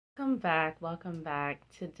Welcome back.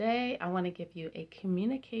 Today I want to give you a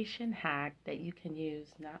communication hack that you can use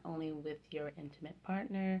not only with your intimate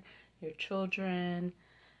partner, your children,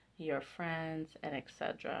 your friends, and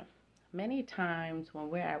etc. Many times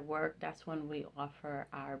when we're at work, that's when we offer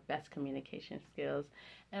our best communication skills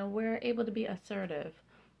and we're able to be assertive.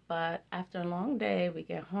 But after a long day, we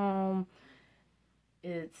get home,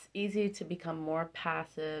 it's easy to become more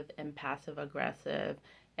passive and passive aggressive.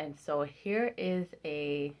 And so here is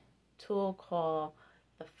a tool called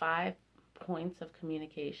the 5 points of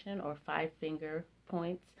communication, or 5 finger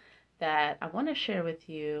points, that I want to share with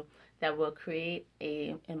you that will create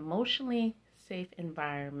a emotionally safe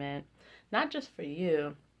environment, not just for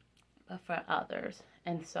you, but for others.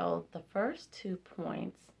 And so the first 2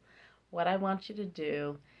 points, what I want you to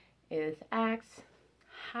do is ask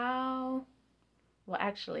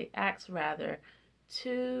rather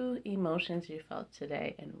 2 emotions you felt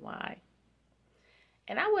today and why.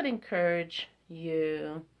 And I would encourage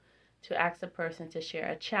you to ask a person to share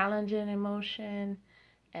a challenging emotion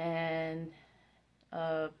and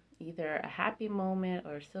either a happy moment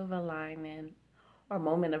or a silver lining or a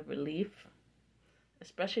moment of relief.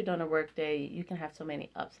 Especially during a work day, you can have so many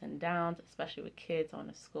ups and downs, especially with kids on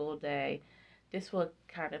a school day. This will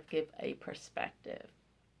kind of give a perspective.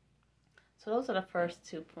 So those are the first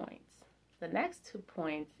 2 points. The next 2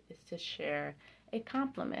 points is to share a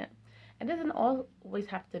compliment. It doesn't always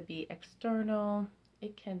have to be external.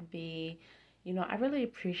 It can be, I really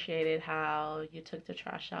appreciated how you took the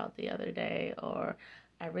trash out the other day, or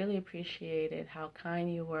I really appreciated how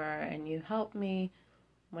kind you were and you helped me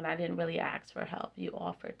when I didn't really ask for help. You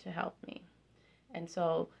offered to help me. And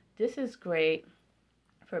so this is great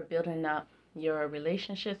for building up your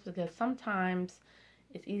relationships, because sometimes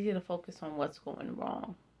it's easy to focus on what's going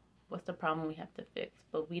wrong. What's the problem we have to fix?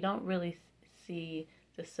 But we don't really see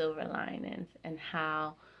the silver linings and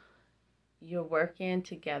how you're working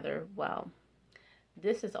together well.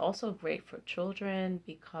 This is also great for children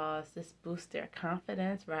because this boosts their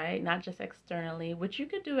confidence, right? Not just externally, which you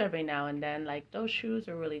could do every now and then. Like, those shoes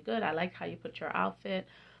are really good. I like how you put your outfit.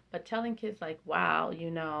 But telling kids like, wow,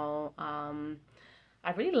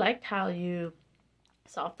 I really liked how you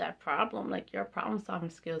solved that problem. Like, your problem solving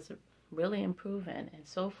skills are really improving and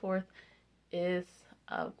so forth, is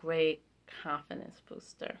a great confidence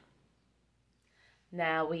booster.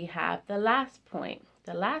 Now we have the last point.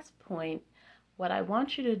 The last point, what I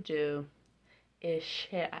want you to do is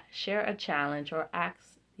share a challenge, or ask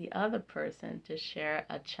the other person to share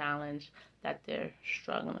a challenge that they're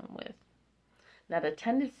struggling with. Now the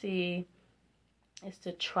tendency is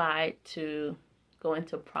to try to go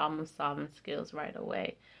into problem solving skills right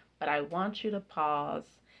away, but I want you to pause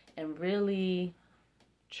and really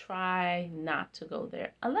try not to go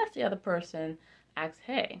there unless the other person asks,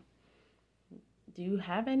 hey, do you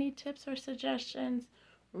have any tips or suggestions?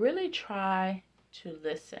 Really try to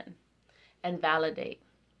listen and validate.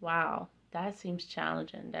 Wow, that seems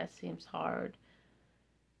challenging. That seems hard.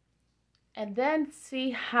 And then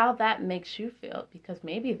see how that makes you feel, because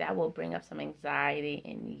maybe that will bring up some anxiety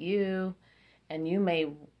in you. And you may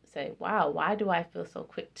say, wow, why do I feel so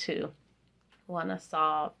quick to want to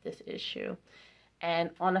solve this issue?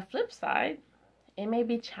 And on the flip side, it may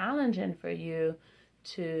be challenging for you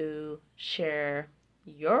to share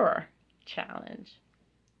your challenge.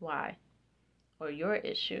 Why? Or your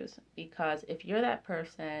issues. Because if you're that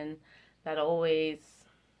person that always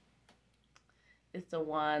is the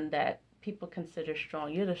one that people consider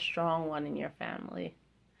strong, you're the strong one in your family.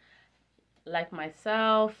 Like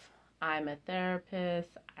myself, I'm a therapist.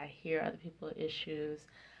 I hear other people's issues.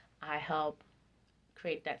 I help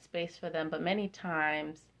create that space for them. But many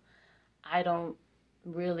times I don't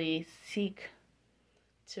really seek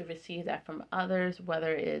to receive that from others,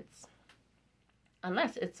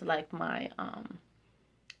 unless it's like my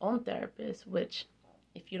own therapist, which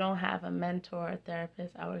if you don't have a mentor or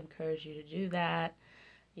therapist, I would encourage you to do that.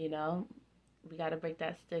 We got to break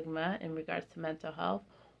that stigma in regards to mental health,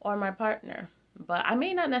 or my partner. But I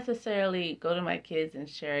may not necessarily go to my kids and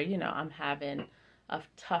share, I'm having a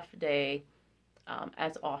tough day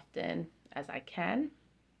as often as I can.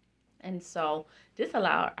 And so this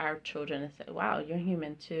allows our children to say, wow, you're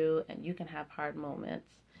human too, and you can have hard moments.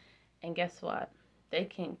 And guess what? They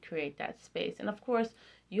can create that space. And of course,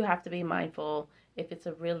 you have to be mindful if it's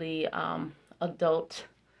a really adult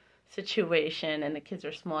situation and the kids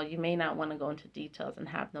are small, you may not want to go into details and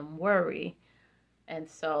have them worry. And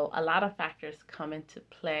so a lot of factors come into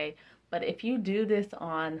play. But if you do this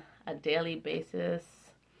on a daily basis,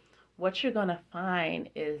 what you're going to find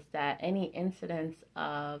is that any incidents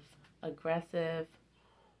of aggressive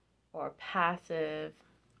or passive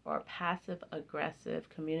or passive-aggressive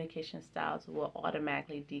communication styles will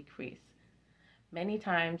automatically decrease. Many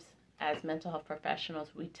times, as mental health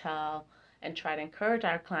professionals, we tell and try to encourage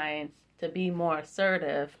our clients to be more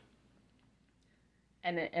assertive,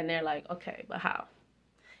 and they're like, okay, but how?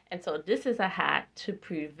 And so this is a hack to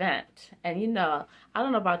prevent. And you know, I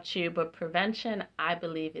don't know about you, but prevention, I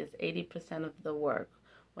believe, is 80% of the work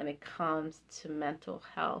when it comes to mental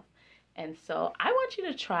health. And so I want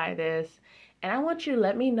you to try this, and I want you to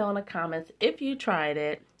let me know in the comments if you tried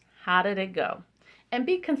it, how did it go? And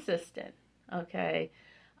be consistent, okay?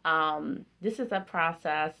 This is a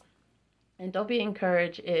process, and don't be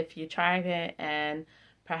encouraged if you tried it and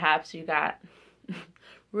perhaps you got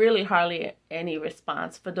really hardly any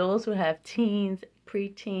response. For those who have teens,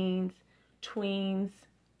 preteens, tweens,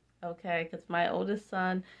 okay, because my oldest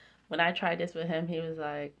son, when I tried this with him, he was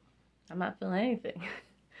like, I'm not feeling anything.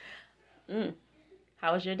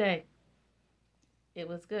 How was your day? It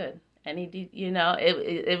was good. And he did, you know,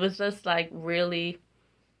 it was just like really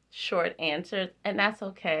short answers, and that's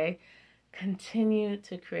okay. Continue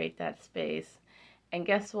to create that space. And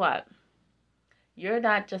guess what? You're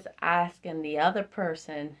not just asking the other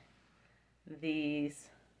person these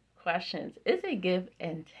questions. It's a give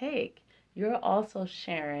and take. You're also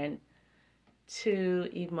sharing 2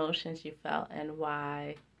 emotions you felt and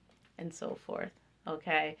why and so forth.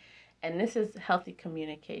 Okay? And this is healthy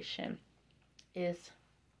communication, is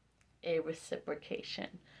a reciprocation.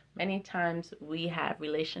 Many times we have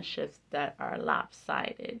relationships that are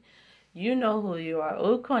lopsided. You know who you are.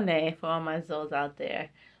 Ukone, for all my Zos out there,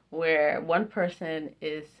 where one person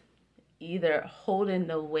is either holding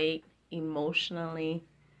the weight emotionally,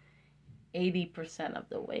 80% of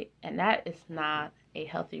the weight. And that is not a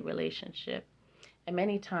healthy relationship. And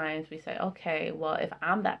many times we say, okay, well, if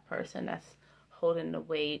I'm that person that's holding the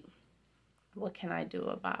weight, what can I do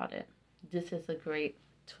about it? This is a great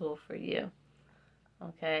tool for you.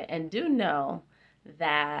 Okay, and do know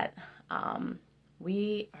that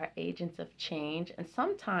we are agents of change, and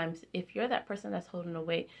sometimes if you're that person that's holding the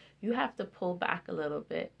weight, you have to pull back a little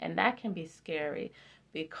bit, and that can be scary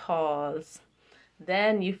because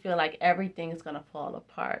then you feel like everything is going to fall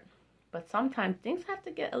apart. But sometimes things have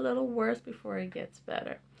to get a little worse before it gets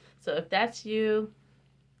better. So if that's you,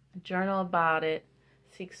 journal about it,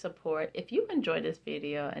 seek support. If you enjoyed this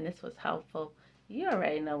video and this was helpful, you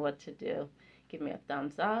already know what to do. Give me a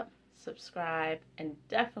thumbs up, subscribe, and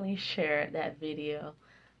definitely share this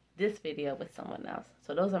video with someone else.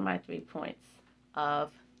 So those are my 3 points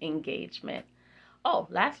of engagement. Oh,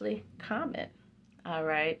 lastly, comment. All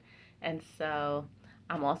right. And so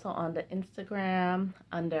I'm also on the Instagram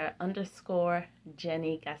under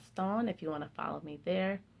 _Jenny Gaston if you want to follow me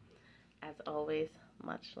there. As always,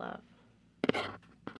 much love.